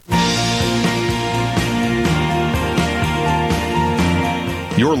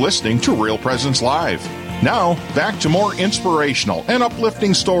You're listening to Real Presence Live. Now, back to more inspirational and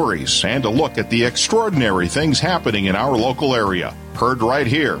uplifting stories and a look at the extraordinary things happening in our local area. Heard right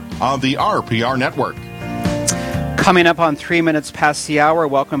here on the RPR Network. Coming up on 3 minutes past the hour,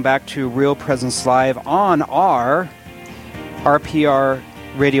 welcome back to Real Presence Live on our RPR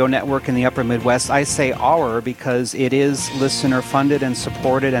radio network in the Upper Midwest. I say our because it is listener-funded and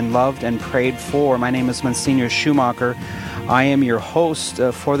supported and loved and prayed for. My name is Monsignor Schumacher. I am your host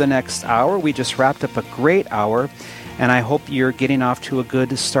for the next hour. We just wrapped up a great hour, and I hope you're getting off to a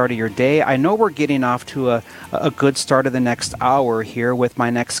good start of your day. I know we're getting off to a good start of the next hour here with my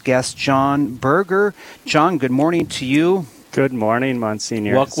next guest, John Berger. John, good morning to you. Good morning,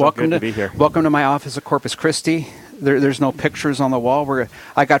 Monsignor. Welcome good to be here. Welcome to my office at Corpus Christi. There's no pictures on the wall.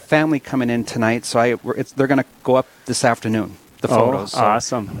 I got family coming in tonight, so they're going to go up this afternoon, the photos. Oh,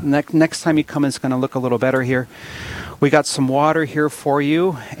 awesome. Next time you come, it's going to look a little better here. We got some water here for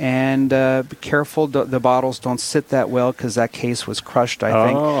you, and be careful the bottles don't sit that well because that case was crushed, I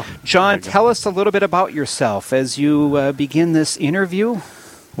think. John, tell us a little bit about yourself as you begin this interview.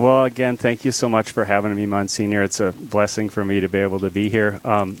 Well, again, thank you so much for having me, Monsignor. It's a blessing for me to be able to be here.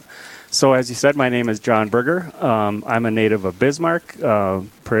 So as you said, my name is John Berger. I'm a native of Bismarck,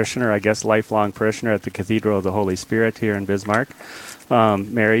 parishioner, I guess lifelong parishioner at the Cathedral of the Holy Spirit here in Bismarck.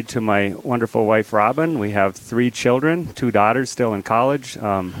 Married to my wonderful wife, Robin. We have 3 children, 2 daughters still in college,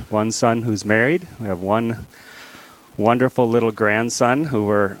 1 son who's married. We have 1 wonderful little grandson who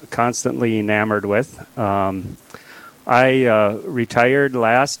we're constantly enamored with. I retired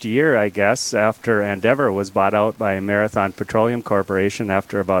last year, I guess, after Endeavor was bought out by Marathon Petroleum Corporation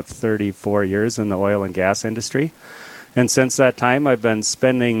after about 34 years in the oil and gas industry. And since that time, I've been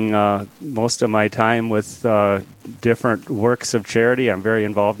spending most of my time with different works of charity. I'm very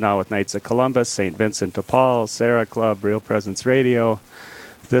involved now with Knights of Columbus, St. Vincent de Paul, Sarah Club, Real Presence Radio,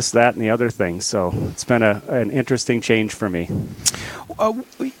 this, that, and the other thing. So it's been an interesting change for me.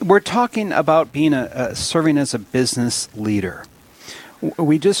 We're talking about being serving as a business leader.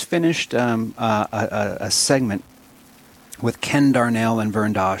 We just finished a segment with Ken Darnell and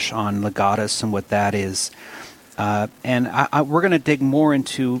Vern Dosh on Legatus and what that is. And we're going to dig more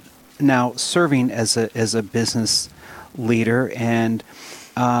into now serving as a business leader. And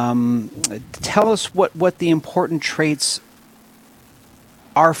tell us what the important traits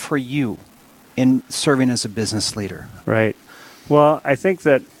are for you in serving as a business leader. Right. Well, I think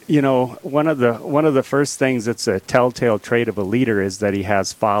that, one of the first things that's a telltale trait of a leader is that he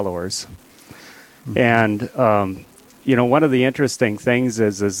has followers. Mm-hmm. And, one of the interesting things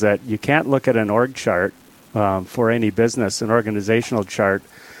is that you can't look at an org chart for any business, an organizational chart,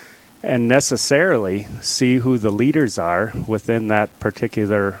 and necessarily see who the leaders are within that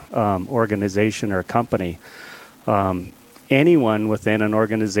particular organization or company. Anyone within an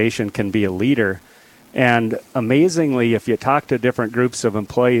organization can be a leader. And amazingly, if you talk to different groups of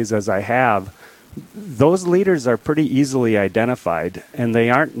employees, as I have, those leaders are pretty easily identified. And they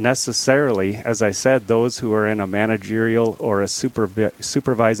aren't necessarily, as I said, those who are in a managerial or a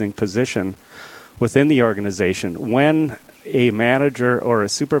supervising position within the organization. When a manager or a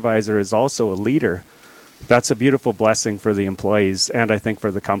supervisor is also a leader, that's a beautiful blessing for the employees and I think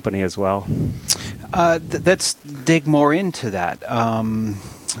for the company as well. Let's dig more into that.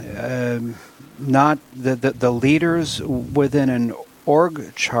 Not the leaders within an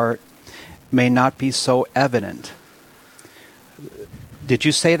org chart may not be so evident. Did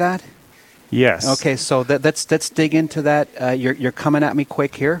you say that? Yes. Okay, so let's dig into that. You're coming at me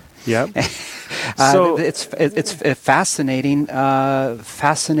quick here. Yep. So it's fascinating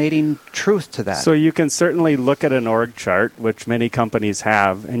truth to that. So you can certainly look at an org chart, which many companies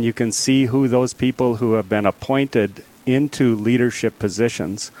have, and you can see who those people who have been appointed into leadership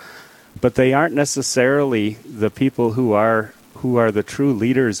positions, but they aren't necessarily the people who are the true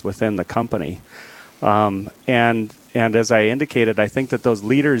leaders within the company. And as I indicated, I think that those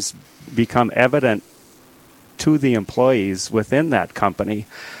leaders become evident to the employees within that company.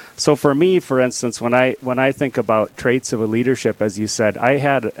 So for me, for instance, when I think about traits of a leadership, as you said, I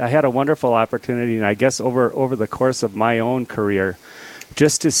had a wonderful opportunity, and I guess over the course of my own career,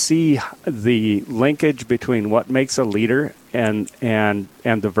 just to see the linkage between what makes a leader and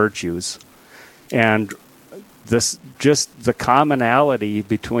the virtues, and this just the commonality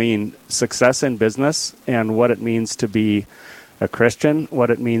between success in business and what it means to be a Christian, what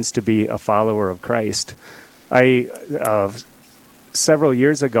it means to be a follower of Christ. Several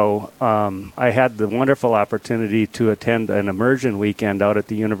years ago, I had the wonderful opportunity to attend an immersion weekend out at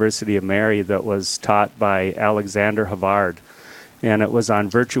the University of Mary that was taught by Alexander Havard, and it was on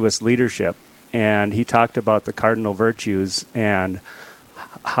virtuous leadership. And he talked about the cardinal virtues and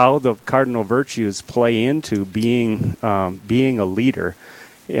how the cardinal virtues play into being a leader.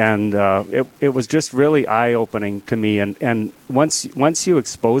 And it was just really eye-opening to me. And once you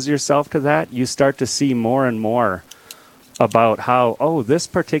expose yourself to that, you start to see more and more about how, this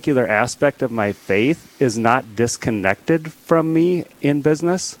particular aspect of my faith is not disconnected from me in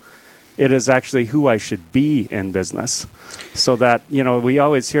business. It is actually who I should be in business. So that, we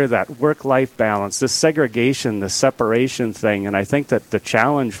always hear that work-life balance, the segregation, the separation thing. And I think that the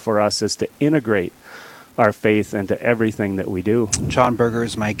challenge for us is to integrate our faith into everything that we do. John Berger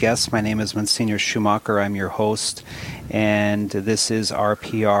is my guest. My name is Monsignor Schumacher. I'm your host, and this is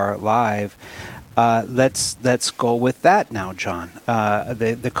RPR Live. Let's go with that now, John.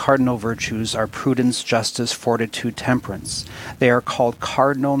 The cardinal virtues are prudence, justice, fortitude, temperance. They are called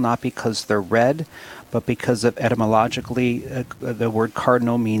cardinal not because they're red, but because of etymologically, the word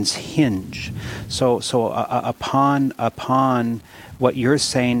cardinal means hinge. So upon what you're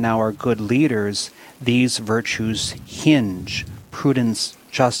saying now are good leaders, these virtues hinge: prudence,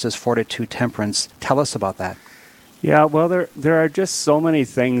 justice, fortitude, temperance. Tell us about that. Yeah, well, there are just so many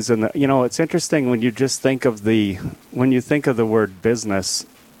things, and it's interesting when you just think of the word business,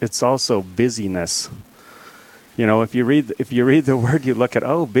 it's also busyness. If you read the word, you look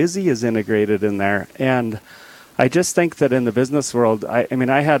at busy is integrated in there, and I just think that in the business world,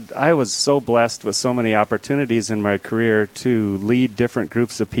 I was so blessed with so many opportunities in my career to lead different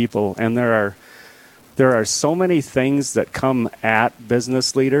groups of people, and there are so many things that come at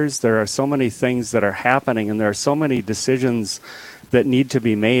business leaders. There are so many things that are happening, and there are so many decisions that need to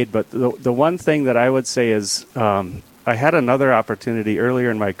be made. But the one thing that I would say is I had another opportunity earlier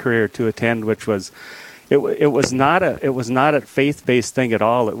in my career to attend, which was it was not a faith-based thing at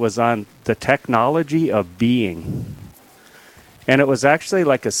all. It was on the technology of being, and it was actually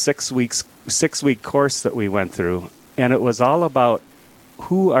like a 6-week course that we went through, and it was all about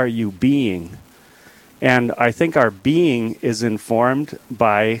who are you being. And I think our being is informed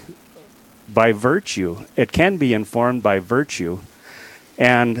by virtue. It can be informed by virtue.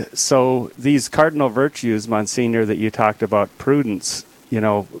 And so these cardinal virtues, Monsignor, that you talked about, prudence,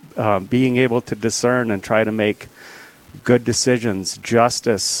 being able to discern and try to make good decisions,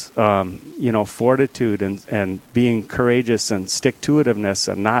 justice, fortitude, and being courageous, and stick-to-itiveness,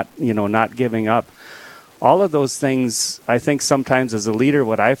 and not giving up. All of those things, I think sometimes as a leader,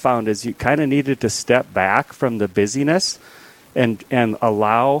 what I found is you kind of needed to step back from the busyness and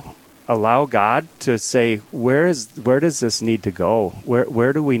allow God to say, where does this need to go?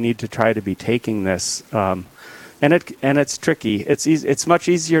 Where do we need to try to be taking this? And it's tricky. It's much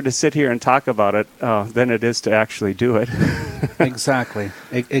easier to sit here and talk about it than it is to actually do it.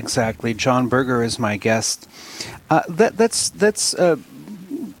 Exactly. John Berger is my guest. Let's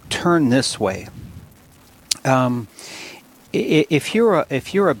turn this way. If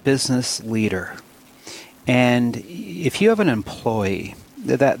you're a business leader, and if you have an employee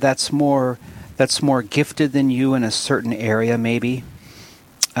that's more gifted than you in a certain area, maybe,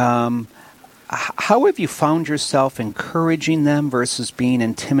 how have you found yourself encouraging them versus being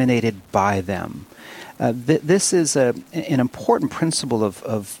intimidated by them? This is an important principle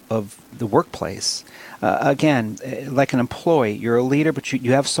of the workplace. Again, like an employee, you're a leader, but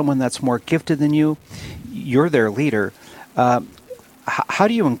you have someone that's more gifted than you. You're their leader. How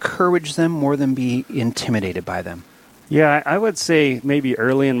do you encourage them more than be intimidated by them? Yeah, I would say maybe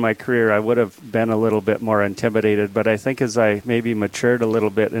early in my career I would have been a little bit more intimidated, but I think as I maybe matured a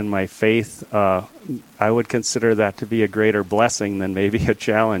little bit in my faith, I would consider that to be a greater blessing than maybe a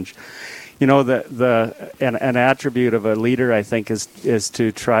challenge. An attribute of a leader, I think, is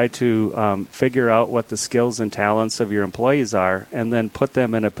to try to figure out what the skills and talents of your employees are, and then put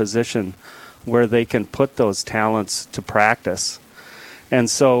them in a position where they can put those talents to practice. And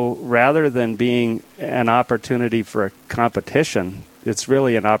so rather than being an opportunity for a competition, it's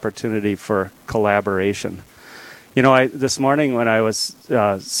really an opportunity for collaboration. This morning when I was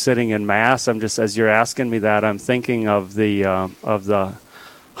sitting in Mass, I'm just, as you're asking me that, I'm thinking of the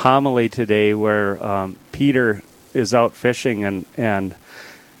homily today where Peter is out fishing and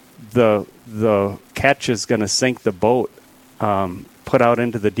the catch is going to sink the boat, put out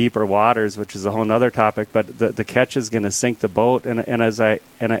into the deeper waters, which is a whole other topic. But the catch is going to sink the boat, and as a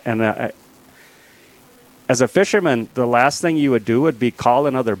fisherman, the last thing you would do would be call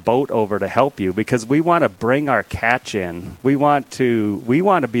another boat over to help you, because we want to bring our catch in. We want to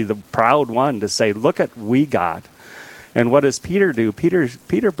be the proud one to say, "Look at we got." And what does Peter do?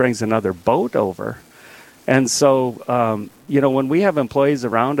 Peter brings another boat over. And so, when we have employees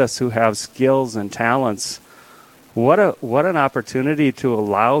around us who have skills and talents, what an opportunity to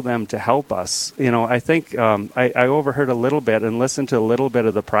allow them to help us. I think I overheard a little bit and listened to a little bit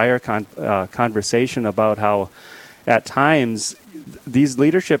of the prior conversation about how at times these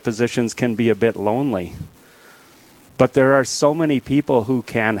leadership positions can be a bit lonely. But there are so many people who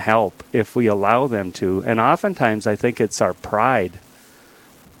can help if we allow them to. And oftentimes I think it's our pride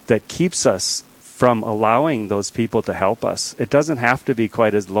that keeps us from allowing those people to help us. It doesn't have to be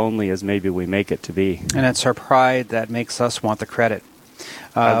quite as lonely as maybe we make it to be. And it's our pride that makes us want the credit.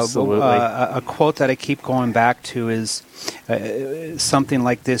 Absolutely. A quote that I keep going back to is something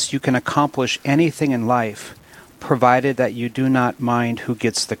like this: you can accomplish anything in life provided that you do not mind who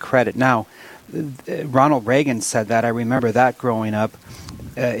gets the credit. Now, Ronald Reagan said that. I remember that growing up.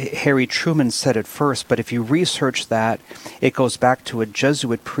 Harry Truman said it first, but if you research that, it goes back to a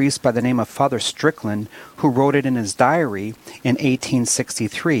Jesuit priest by the name of Father Strickland, who wrote it in his diary in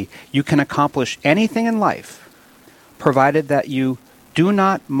 1863. You can accomplish anything in life, provided that you do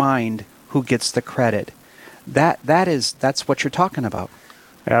not mind who gets the credit. That's what you're talking about.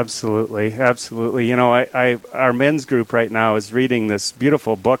 Absolutely, absolutely. Our men's group right now is reading this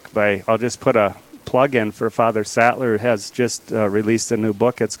beautiful book I'll just put a plug in for Father Sattler, who has just released a new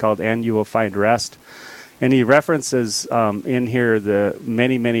book. It's called And You Will Find Rest. And he references in here the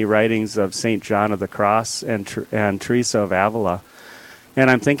many, many writings of St. John of the Cross and Teresa of Avila.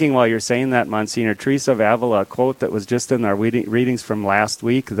 And I'm thinking while you're saying that, Monsignor, Teresa of Avila, a quote that was just in our readings from last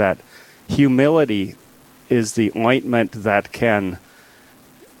week, that humility is the ointment that can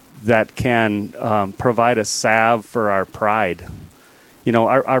provide a salve for our pride.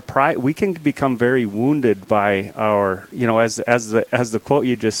 Our pride, we can become very wounded by our, as the quote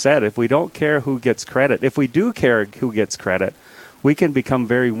you just said, if we don't care who gets credit, if we do care who gets credit, we can become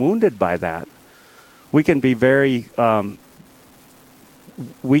very wounded by that. We can be very,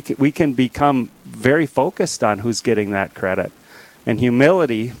 we can become very focused on who's getting that credit. And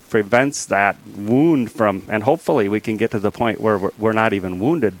humility prevents that wound from, and hopefully we can get to the point where we're not even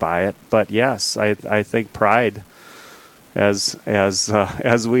wounded by it. But yes, I think pride, as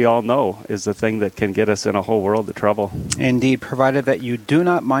we all know, is the thing that can get us in a whole world of trouble. Indeed, provided that you do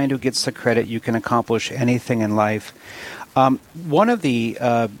not mind who gets the credit, you can accomplish anything in life. One of the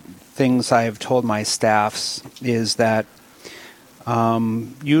things I've told my staffs is that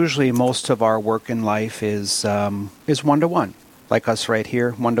usually most of our work in life is one-to-one. Like us right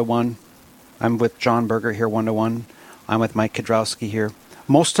here, one-to-one. I'm with John Berger here, one-to-one. I'm with Mike Kudrowski here.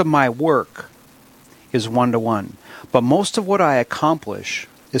 Most of my work is one-to-one. But most of what I accomplish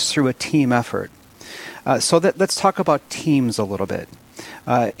is through a team effort. So let's talk about teams a little bit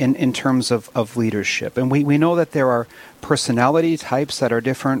in terms of leadership. And we know that there are personality types that are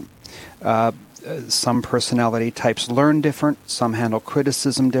different. Some personality types learn different. Some handle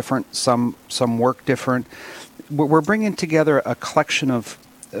criticism different. Some work different. We're bringing together a collection of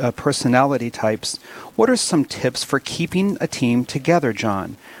personality types. What are some tips for keeping a team together,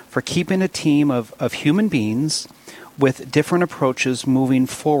 John? For keeping a team of human beings with different approaches moving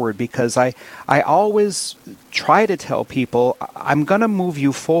forward? Because I always try to tell people, I'm going to move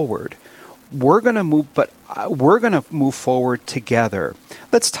you forward. We're going to move, but we're going to move forward together.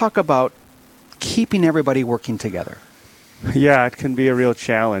 Let's talk about keeping everybody working together. Yeah, it can be a real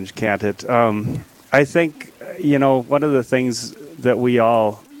challenge, can't it? I think, one of the things that we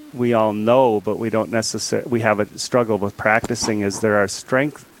all know, but we have a struggle with practicing, is there are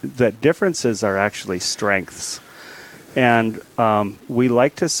that differences are actually strengths. And we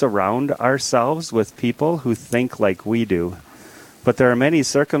like to surround ourselves with people who think like we do. But there are many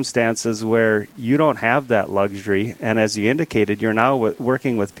circumstances where you don't have that luxury. And as you indicated, you're now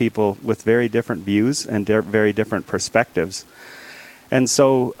working with people with very different views and very different perspectives. And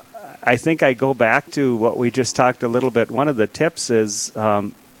so I think I go back to what we just talked a little bit. One of the tips is,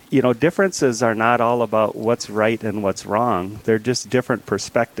 differences are not all about what's right and what's wrong. They're just different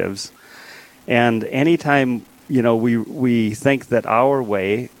perspectives. And anytime, we think that our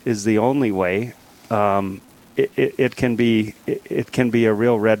way is the only way, it can be a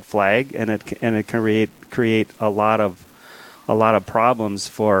real red flag, and it can create a lot of problems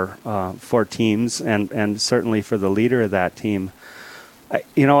for teams and certainly for the leader of that team.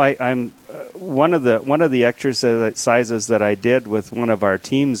 I'm one of the exercises that I did with one of our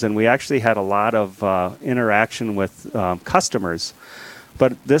teams, and we actually had a lot of interaction with customers.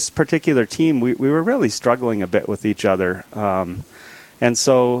 But this particular team, we were really struggling a bit with each other, and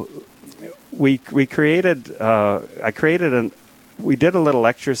so we did a little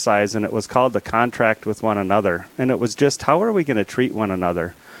exercise, and it was called the contract with one another, and it was just how are we going to treat one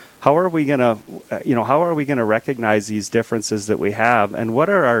another. how are we going to recognize these differences that we have, and what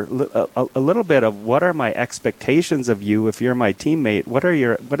are a little bit of what are my expectations of you if you're my teammate? What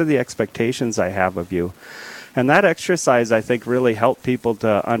are the expectations I have of you? And that exercise, I think, really helped people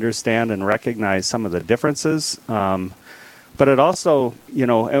to understand and recognize some of the differences. But it also,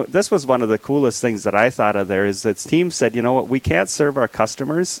 this was one of the coolest things that I thought of there is that team said, you know what, we can't serve our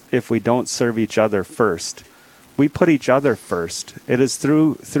customers if we don't serve each other first. We put each other first. It is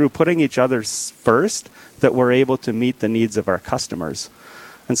through putting each other first that we're able to meet the needs of our customers.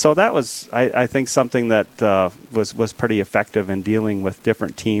 And so that was, I think, something that was pretty effective in dealing with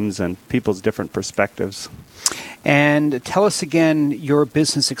different teams and people's different perspectives. And tell us again your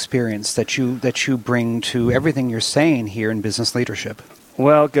business experience that you bring to everything you're saying here in business leadership.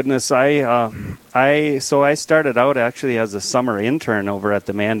 Well, goodness, I started out actually as a summer intern over at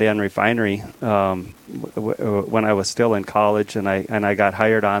the Mandan Refinery when I was still in college, and I got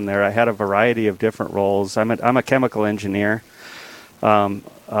hired on there. I had a variety of different roles. I'm a chemical engineer.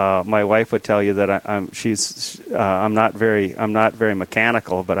 My wife would tell you that I'm not very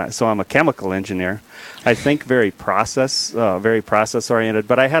mechanical, but so I'm a chemical engineer. I think very process oriented.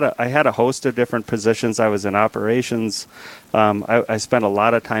 But I had a host of different positions. I was in operations. I spent a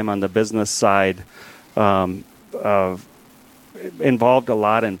lot of time on the business side. Involved a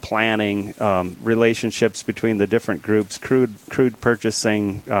lot in planning, relationships between the different groups, crude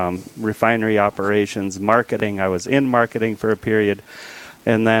purchasing, refinery operations, marketing. I was in marketing for a period.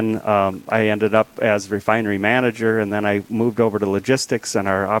 And then I ended up as refinery manager, and then I moved over to logistics and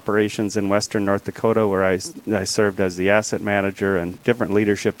our operations in western North Dakota, where I served as the asset manager and different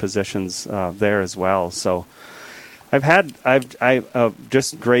leadership positions there as well. So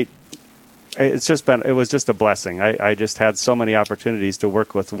just great. It was just a blessing. I just had so many opportunities to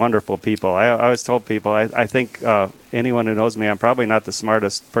work with wonderful people. I always told people, I think anyone who knows me, I'm probably not the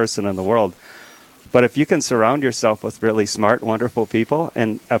smartest person in the world. But if you can surround yourself with really smart, wonderful people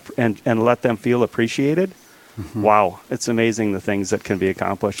and let them feel appreciated, wow, it's amazing the things that can be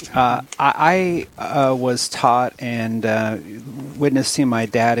accomplished. I was taught and witnessing my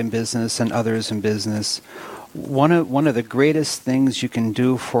dad in business and others in business, one of the greatest things you can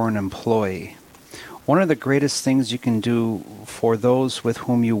do for an employee, one of the greatest things you can do for those with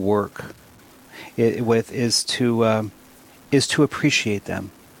whom you work is to appreciate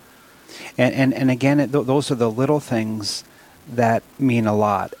them. And again, those are the little things that mean a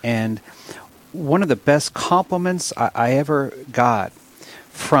lot. And one of the best compliments I ever got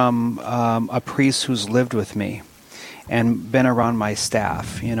from a priest who's lived with me and been around my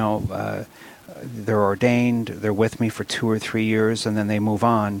staff, they're ordained, they're with me for 2 or 3 years, and then they move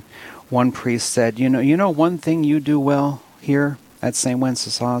on. One priest said, you know one thing you do well here at St.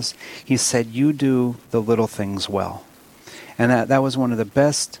 Wenceslas? He said, you do the little things well. And that was one of the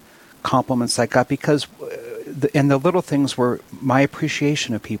best compliments I got, because the little things were my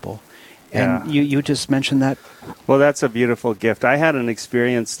appreciation of people. And you just mentioned that. Well, that's a beautiful gift. I had an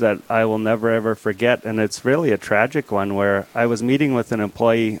experience that I will never, ever forget, and it's really a tragic one, where I was meeting with an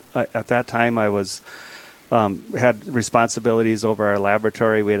employee. At that time, I was had responsibilities over our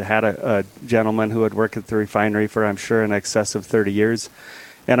laboratory. We had a gentleman who had worked at the refinery for, I'm sure, in excess of 30 years.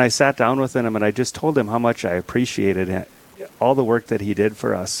 And I sat down with him, and I just told him how much I appreciated all the work that he did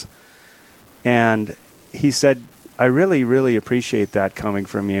for us. And he said, I really, really appreciate that coming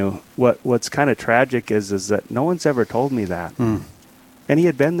from you. What's kind of tragic is that no one's ever told me that. And he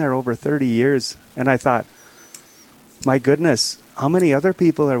had been there over 30 years. And I thought, my goodness, how many other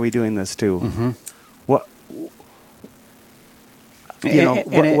people are we doing this to? What?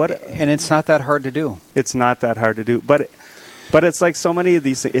 And it's not that hard to do. It's not that hard to do. But it's like so many of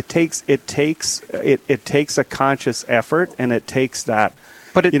these things. It takes a conscious effort, and it takes that.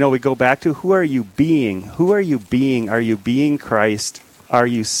 But we go back to, who are you being? Who are you being? Are you being Christ? Are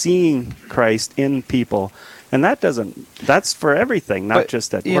you seeing Christ in people? And that's for everything, not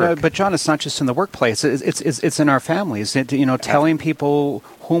just at work. But John, it's not just in the workplace. It's in our families. Telling people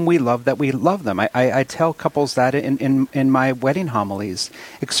whom we love that we love them. I tell couples that in my wedding homilies.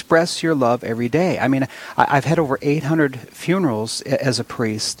 Express your love every day. I mean, I've had over 800 funerals as a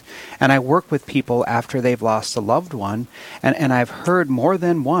priest, and I work with people after they've lost a loved one, and I've heard more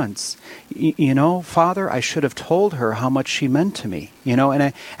than once, Father, I should have told her how much she meant to me.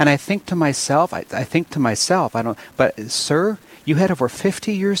 And I think to myself, but sir, you had over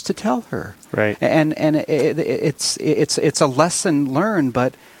 50 years to tell her. Right. And it's a lesson learned,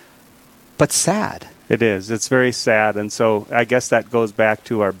 but sad. It is. It's very sad. And so I guess that goes back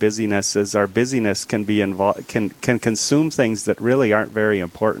to our busyness, can be involved, can consume things that really aren't very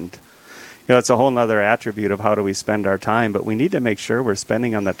important. it's a whole other attribute of how do we spend our time, but we need to make sure we're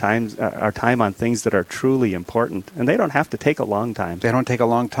spending on our time on things that are truly important, and they don't have to take a long time. They don't take a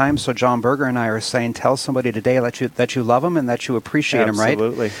long time. So John Berger and I are saying, tell somebody today that you love them and that you appreciate them, right?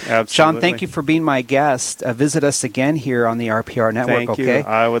 Absolutely. John, thank you for being my guest. Visit us again here on the RPR Network. Thank you. Okay?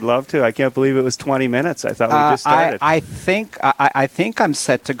 I would love to. I can't believe it was 20 minutes. I thought we just started. I think I'm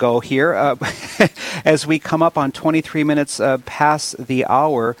set to go here as we come up on 23 minutes past the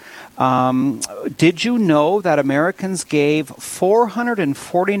hour. Did you know that Americans gave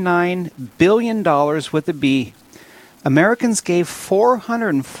 $449 billion with a B? Americans gave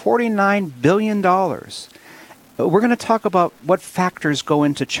 $449 billion. We're going to talk about what factors go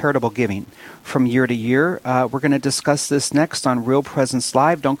into charitable giving from year to year. We're going to discuss this next on Real Presence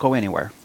Live. Don't go anywhere.